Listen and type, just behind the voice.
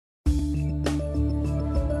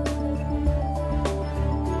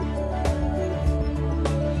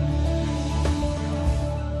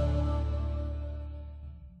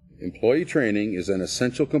Employee training is an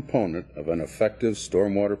essential component of an effective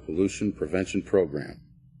stormwater pollution prevention program.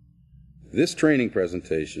 This training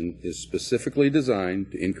presentation is specifically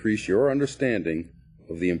designed to increase your understanding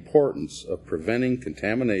of the importance of preventing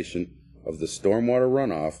contamination of the stormwater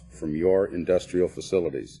runoff from your industrial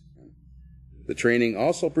facilities. The training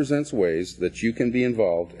also presents ways that you can be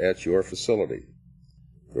involved at your facility.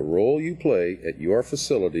 The role you play at your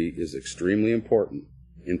facility is extremely important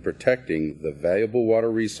in protecting the valuable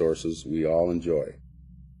water resources we all enjoy.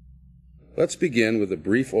 Let's begin with a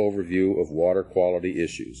brief overview of water quality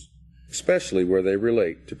issues, especially where they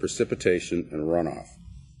relate to precipitation and runoff.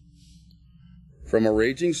 From a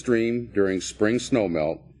raging stream during spring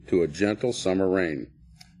snowmelt to a gentle summer rain,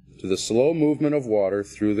 to the slow movement of water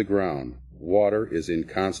through the ground, water is in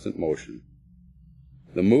constant motion.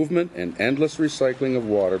 The movement and endless recycling of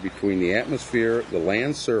water between the atmosphere, the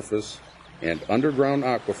land surface, and underground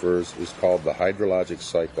aquifers is called the hydrologic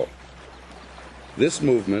cycle. This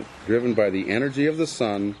movement, driven by the energy of the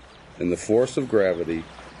sun and the force of gravity,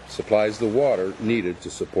 supplies the water needed to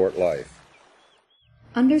support life.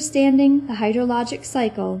 Understanding the hydrologic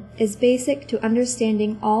cycle is basic to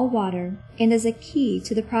understanding all water and is a key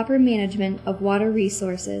to the proper management of water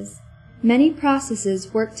resources. Many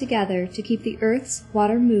processes work together to keep the Earth's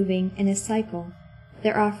water moving in a cycle.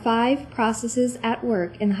 There are 5 processes at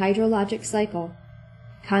work in the hydrologic cycle: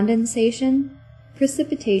 condensation,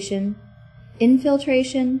 precipitation,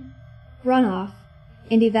 infiltration, runoff,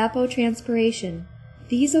 and evapotranspiration.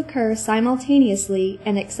 These occur simultaneously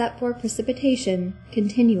and, except for precipitation,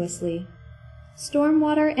 continuously.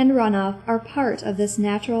 Stormwater and runoff are part of this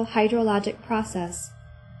natural hydrologic process.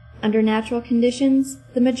 Under natural conditions,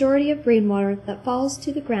 the majority of rainwater that falls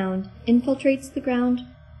to the ground infiltrates the ground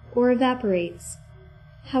or evaporates.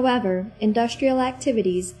 However, industrial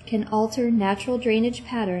activities can alter natural drainage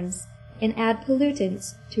patterns and add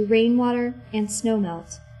pollutants to rainwater and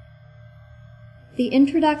snowmelt. The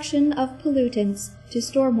introduction of pollutants to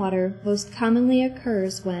stormwater most commonly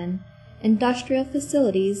occurs when industrial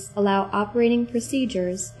facilities allow operating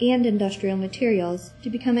procedures and industrial materials to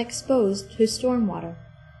become exposed to stormwater.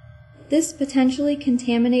 This potentially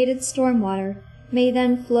contaminated stormwater may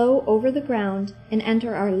then flow over the ground and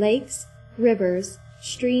enter our lakes, rivers,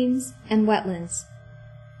 streams, and wetlands.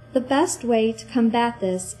 The best way to combat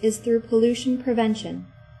this is through pollution prevention.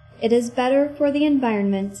 It is better for the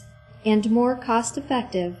environment and more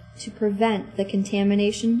cost-effective to prevent the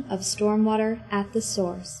contamination of stormwater at the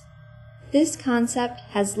source. This concept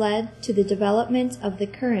has led to the development of the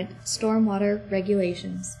current stormwater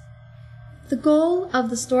regulations. The goal of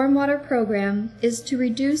the stormwater program is to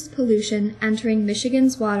reduce pollution entering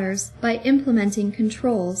Michigan's waters by implementing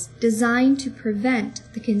controls designed to prevent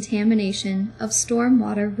the contamination of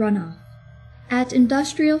stormwater runoff. At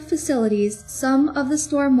industrial facilities, some of the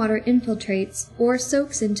stormwater infiltrates or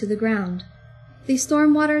soaks into the ground. The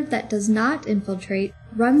stormwater that does not infiltrate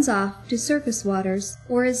runs off to surface waters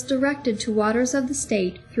or is directed to waters of the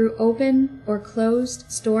state through open or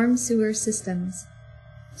closed storm sewer systems.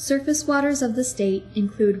 Surface waters of the state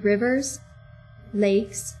include rivers,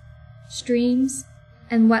 lakes, streams,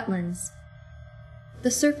 and wetlands. The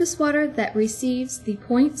surface water that receives the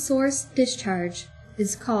point source discharge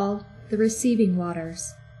is called the receiving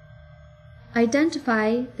waters.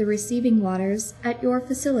 Identify the receiving waters at your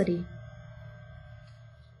facility.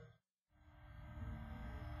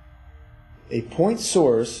 A point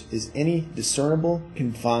source is any discernible,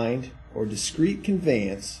 confined, or discrete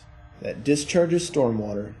conveyance that discharges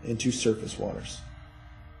stormwater into surface waters.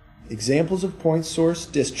 Examples of point source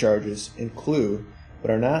discharges include, but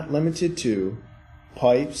are not limited to,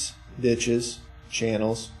 pipes, ditches,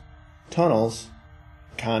 channels, tunnels,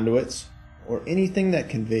 conduits, or anything that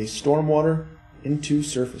conveys stormwater into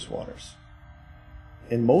surface waters.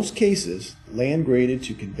 In most cases, land graded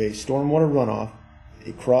to convey stormwater runoff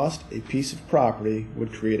across a piece of property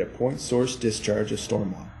would create a point source discharge of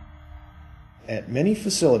stormwater. At many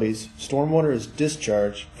facilities, stormwater is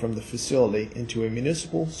discharged from the facility into a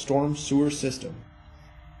municipal storm sewer system.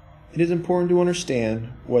 It is important to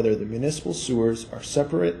understand whether the municipal sewers are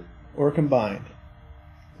separate or combined.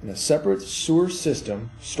 In a separate sewer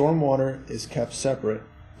system, stormwater is kept separate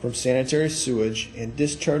from sanitary sewage and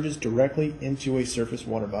discharges directly into a surface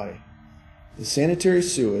water body. The sanitary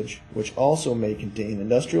sewage, which also may contain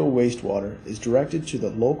industrial wastewater, is directed to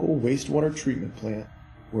the local wastewater treatment plant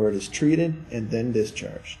where it is treated and then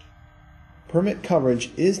discharged. Permit coverage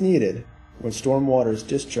is needed when stormwater is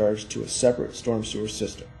discharged to a separate storm sewer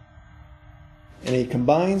system. In a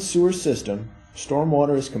combined sewer system,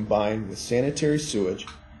 stormwater is combined with sanitary sewage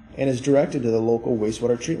and is directed to the local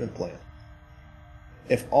wastewater treatment plant.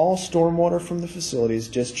 If all stormwater from the facility is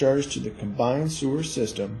discharged to the combined sewer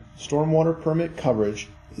system, stormwater permit coverage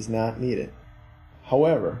is not needed.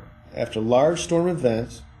 However, after large storm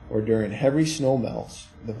events or during heavy snow melts,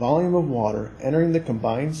 the volume of water entering the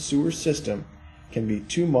combined sewer system can be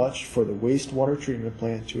too much for the wastewater treatment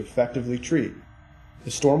plant to effectively treat.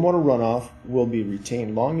 The stormwater runoff will be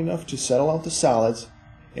retained long enough to settle out the solids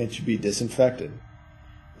and to be disinfected.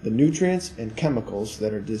 The nutrients and chemicals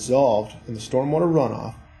that are dissolved in the stormwater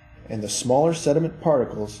runoff and the smaller sediment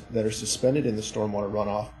particles that are suspended in the stormwater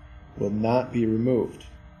runoff will not be removed.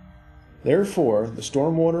 Therefore, the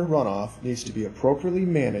stormwater runoff needs to be appropriately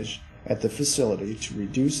managed at the facility to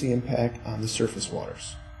reduce the impact on the surface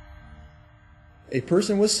waters. A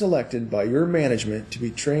person was selected by your management to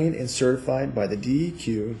be trained and certified by the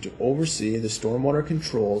DEQ to oversee the stormwater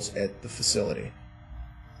controls at the facility.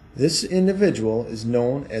 This individual is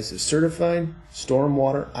known as the Certified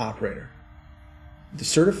Stormwater Operator. The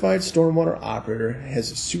Certified Stormwater Operator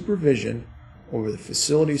has a supervision over the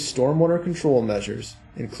facility's stormwater control measures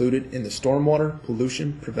included in the Stormwater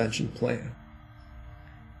Pollution Prevention Plan.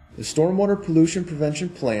 The Stormwater Pollution Prevention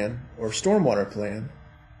Plan, or Stormwater Plan,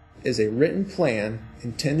 is a written plan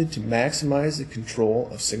intended to maximize the control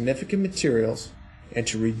of significant materials and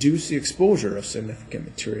to reduce the exposure of significant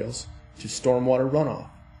materials to stormwater runoff.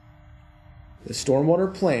 The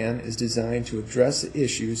Stormwater Plan is designed to address the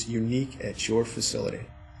issues unique at your facility.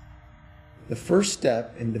 The first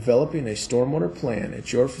step in developing a stormwater plan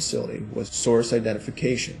at your facility was source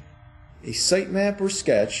identification. A site map or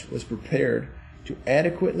sketch was prepared to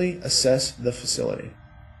adequately assess the facility.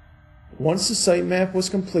 Once the site map was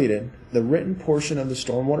completed, the written portion of the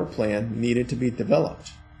stormwater plan needed to be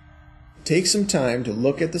developed. Take some time to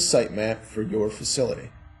look at the site map for your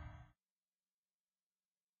facility.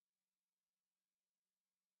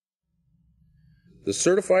 The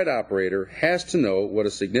certified operator has to know what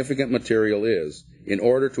a significant material is in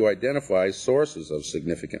order to identify sources of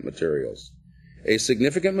significant materials. A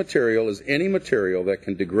significant material is any material that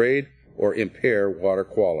can degrade or impair water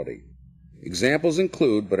quality. Examples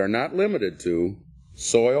include, but are not limited to,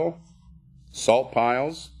 soil, salt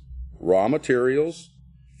piles, raw materials,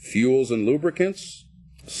 fuels and lubricants,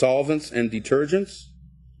 solvents and detergents,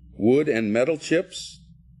 wood and metal chips,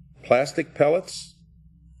 plastic pellets,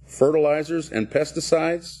 fertilizers and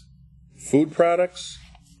pesticides, food products,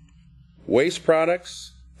 waste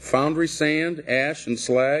products, foundry sand, ash and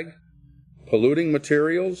slag, polluting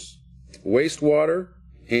materials, wastewater,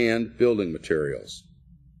 and building materials.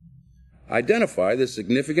 Identify the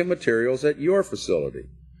significant materials at your facility.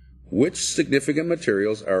 Which significant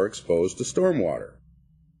materials are exposed to stormwater?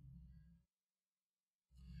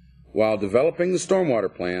 While developing the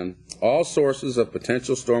stormwater plan, all sources of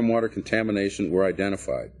potential stormwater contamination were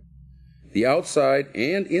identified. The outside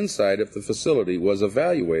and inside of the facility was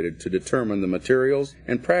evaluated to determine the materials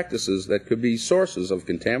and practices that could be sources of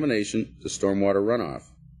contamination to stormwater runoff.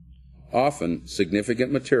 Often,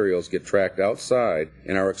 significant materials get tracked outside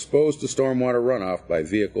and are exposed to stormwater runoff by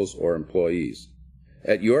vehicles or employees.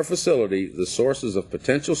 At your facility, the sources of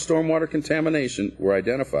potential stormwater contamination were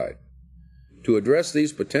identified. To address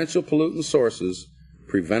these potential pollutant sources,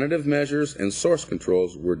 preventative measures and source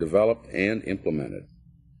controls were developed and implemented.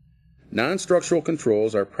 Non-structural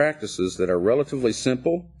controls are practices that are relatively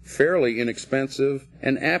simple, fairly inexpensive,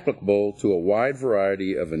 and applicable to a wide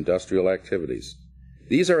variety of industrial activities.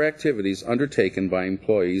 These are activities undertaken by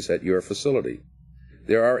employees at your facility.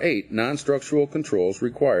 There are 8 non-structural controls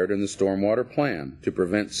required in the stormwater plan to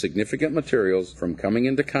prevent significant materials from coming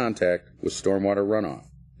into contact with stormwater runoff.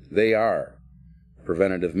 They are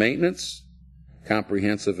preventative maintenance,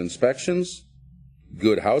 comprehensive inspections,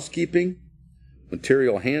 good housekeeping,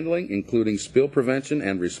 material handling, including spill prevention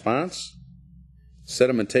and response,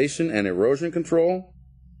 sedimentation and erosion control,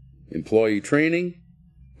 employee training,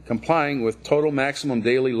 complying with total maximum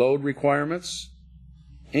daily load requirements,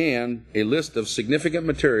 and a list of significant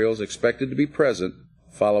materials expected to be present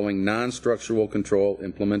following non-structural control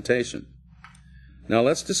implementation. Now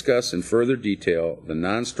let's discuss in further detail the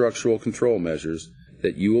non-structural control measures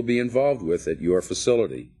that you will be involved with at your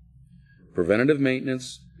facility. Preventative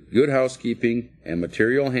maintenance, good housekeeping, and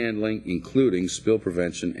material handling, including spill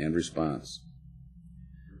prevention and response.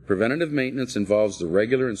 Preventative maintenance involves the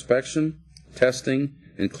regular inspection, testing,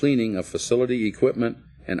 and cleaning of facility equipment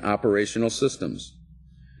and operational systems.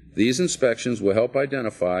 These inspections will help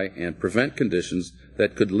identify and prevent conditions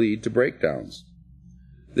that could lead to breakdowns.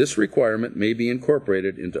 This requirement may be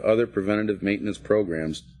incorporated into other preventative maintenance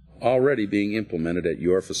programs already being implemented at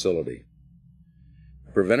your facility.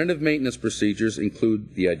 Preventative maintenance procedures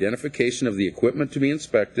include the identification of the equipment to be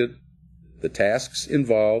inspected, the tasks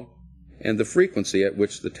involved, and the frequency at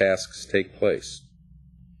which the tasks take place.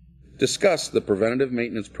 Discuss the preventative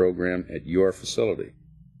maintenance program at your facility.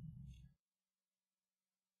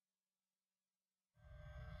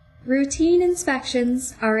 Routine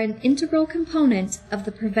inspections are an integral component of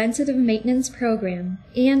the preventative maintenance program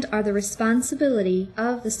and are the responsibility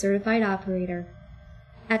of the certified operator.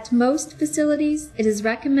 At most facilities, it is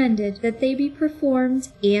recommended that they be performed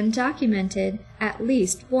and documented at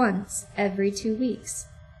least once every 2 weeks.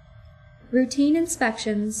 Routine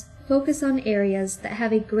inspections focus on areas that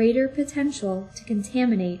have a greater potential to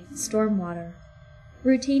contaminate stormwater.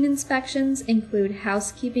 Routine inspections include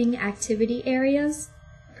housekeeping activity areas,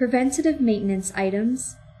 preventative maintenance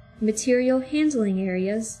items, material handling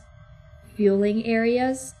areas, fueling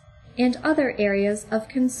areas, and other areas of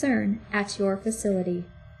concern at your facility.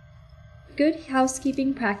 Good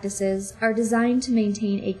housekeeping practices are designed to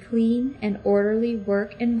maintain a clean and orderly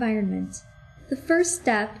work environment. The first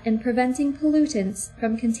step in preventing pollutants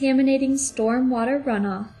from contaminating stormwater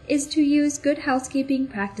runoff is to use good housekeeping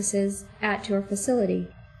practices at your facility.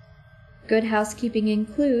 Good housekeeping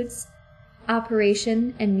includes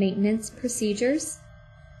operation and maintenance procedures,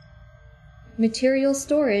 material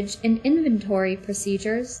storage and inventory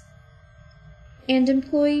procedures, and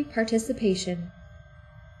employee participation.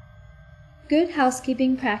 Good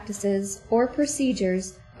housekeeping practices or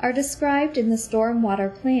procedures are described in the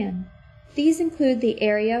Stormwater Plan. These include the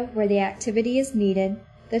area where the activity is needed,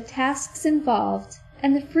 the tasks involved,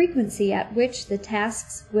 and the frequency at which the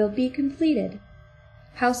tasks will be completed.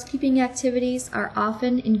 Housekeeping activities are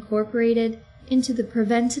often incorporated into the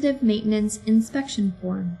preventative maintenance inspection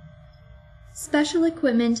form. Special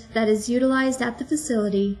equipment that is utilized at the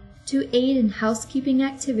facility to aid in housekeeping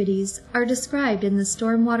activities are described in the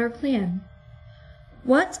Stormwater Plan.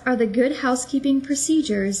 What are the good housekeeping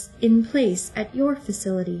procedures in place at your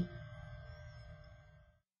facility?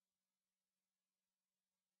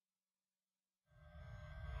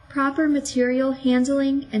 Proper material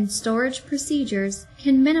handling and storage procedures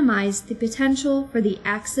can minimize the potential for the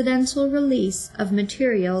accidental release of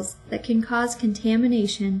materials that can cause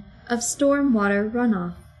contamination of stormwater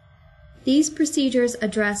runoff. These procedures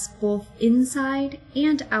address both inside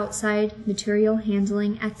and outside material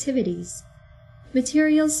handling activities.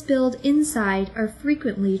 Materials spilled inside are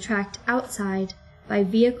frequently tracked outside by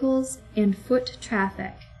vehicles and foot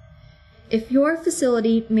traffic. If your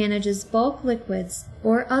facility manages bulk liquids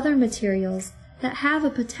or other materials that have a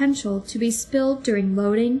potential to be spilled during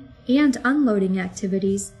loading and unloading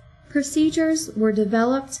activities, procedures were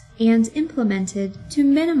developed and implemented to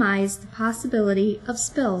minimize the possibility of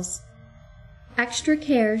spills. Extra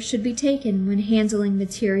care should be taken when handling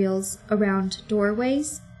materials around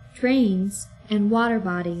doorways, drains, and water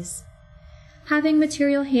bodies. Having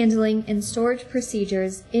material handling and storage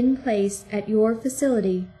procedures in place at your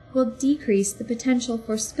facility will decrease the potential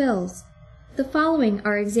for spills. The following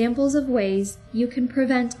are examples of ways you can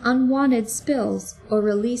prevent unwanted spills or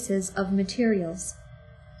releases of materials.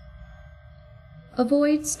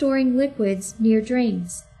 Avoid storing liquids near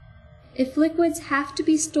drains. If liquids have to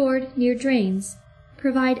be stored near drains,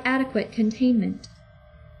 provide adequate containment.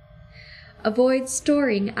 Avoid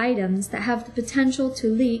storing items that have the potential to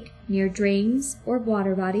leak near drains or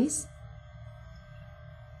water bodies.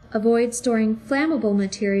 Avoid storing flammable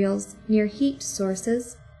materials near heat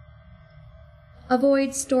sources.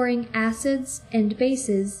 Avoid storing acids and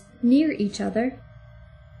bases near each other.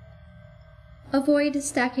 Avoid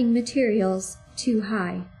stacking materials too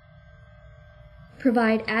high.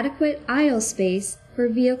 Provide adequate aisle space for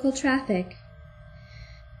vehicle traffic.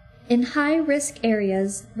 In high-risk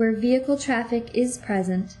areas where vehicle traffic is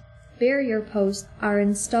present, barrier posts are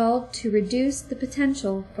installed to reduce the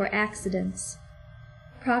potential for accidents.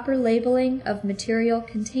 Proper labeling of material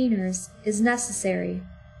containers is necessary.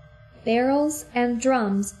 Barrels and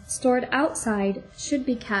drums stored outside should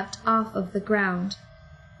be kept off of the ground.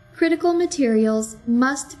 Critical materials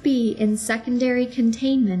must be in secondary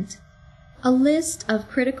containment. A list of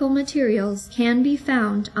critical materials can be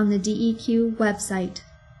found on the DEQ website.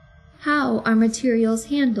 How are materials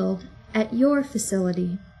handled at your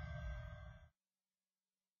facility?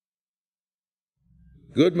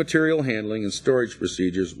 Good material handling and storage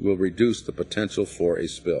procedures will reduce the potential for a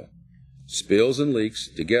spill. Spills and leaks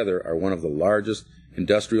together are one of the largest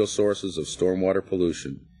industrial sources of stormwater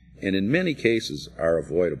pollution, and in many cases are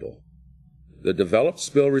avoidable. The developed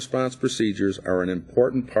spill response procedures are an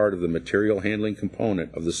important part of the material handling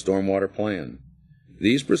component of the Stormwater Plan.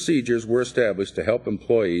 These procedures were established to help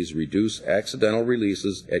employees reduce accidental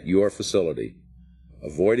releases at your facility.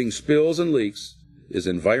 Avoiding spills and leaks is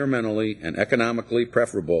environmentally and economically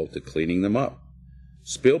preferable to cleaning them up.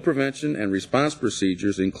 Spill prevention and response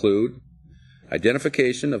procedures include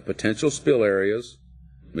identification of potential spill areas,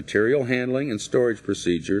 material handling and storage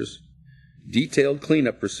procedures, detailed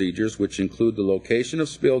cleanup procedures which include the location of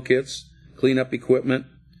spill kits, cleanup equipment,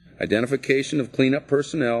 identification of cleanup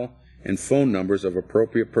personnel, and phone numbers of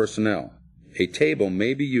appropriate personnel. A table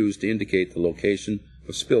may be used to indicate the location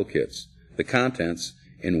of spill kits, the contents,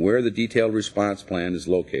 and where the detailed response plan is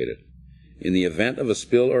located. In the event of a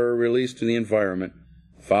spill or a release to the environment,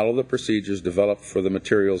 follow the procedures developed for the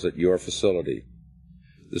materials at your facility.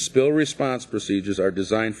 The spill response procedures are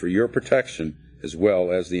designed for your protection as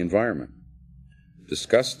well as the environment.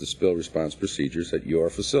 Discuss the spill response procedures at your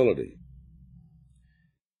facility.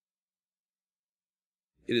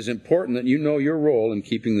 It is important that you know your role in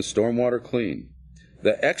keeping the stormwater clean.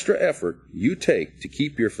 The extra effort you take to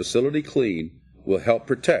keep your facility clean will help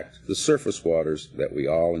protect the surface waters that we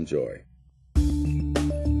all enjoy.